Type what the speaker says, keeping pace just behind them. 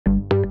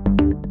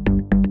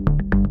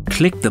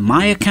click the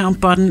My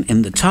Account button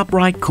in the top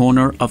right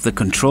corner of the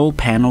control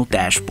panel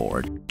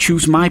dashboard.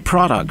 Choose My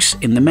Products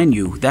in the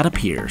menu that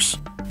appears.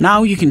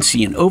 Now you can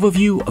see an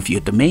overview of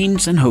your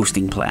domains and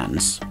hosting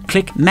plans.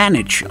 Click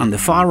Manage on the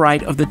far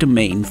right of the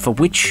domain for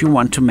which you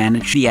want to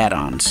manage the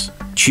add-ons.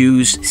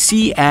 Choose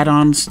See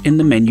Add-ons in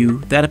the menu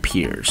that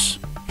appears.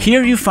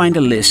 Here you find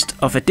a list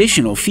of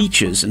additional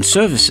features and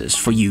services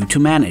for you to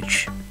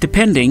manage.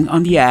 Depending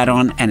on the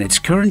add-on and its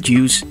current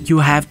use, you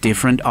have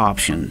different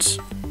options.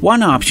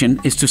 One option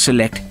is to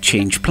select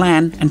Change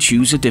Plan and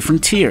choose a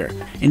different tier.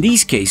 In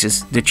these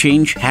cases, the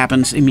change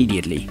happens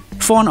immediately.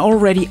 For an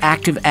already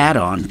active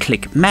add-on,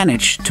 click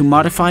Manage to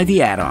modify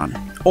the add-on.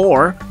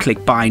 Or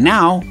click Buy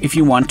Now if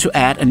you want to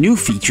add a new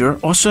feature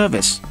or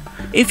service.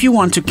 If you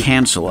want to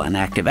cancel an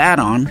active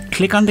add-on,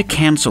 click on the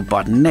Cancel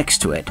button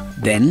next to it.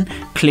 Then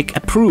click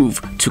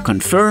Approve to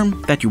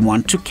confirm that you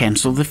want to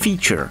cancel the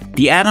feature.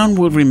 The add-on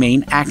will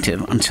remain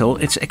active until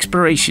its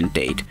expiration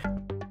date,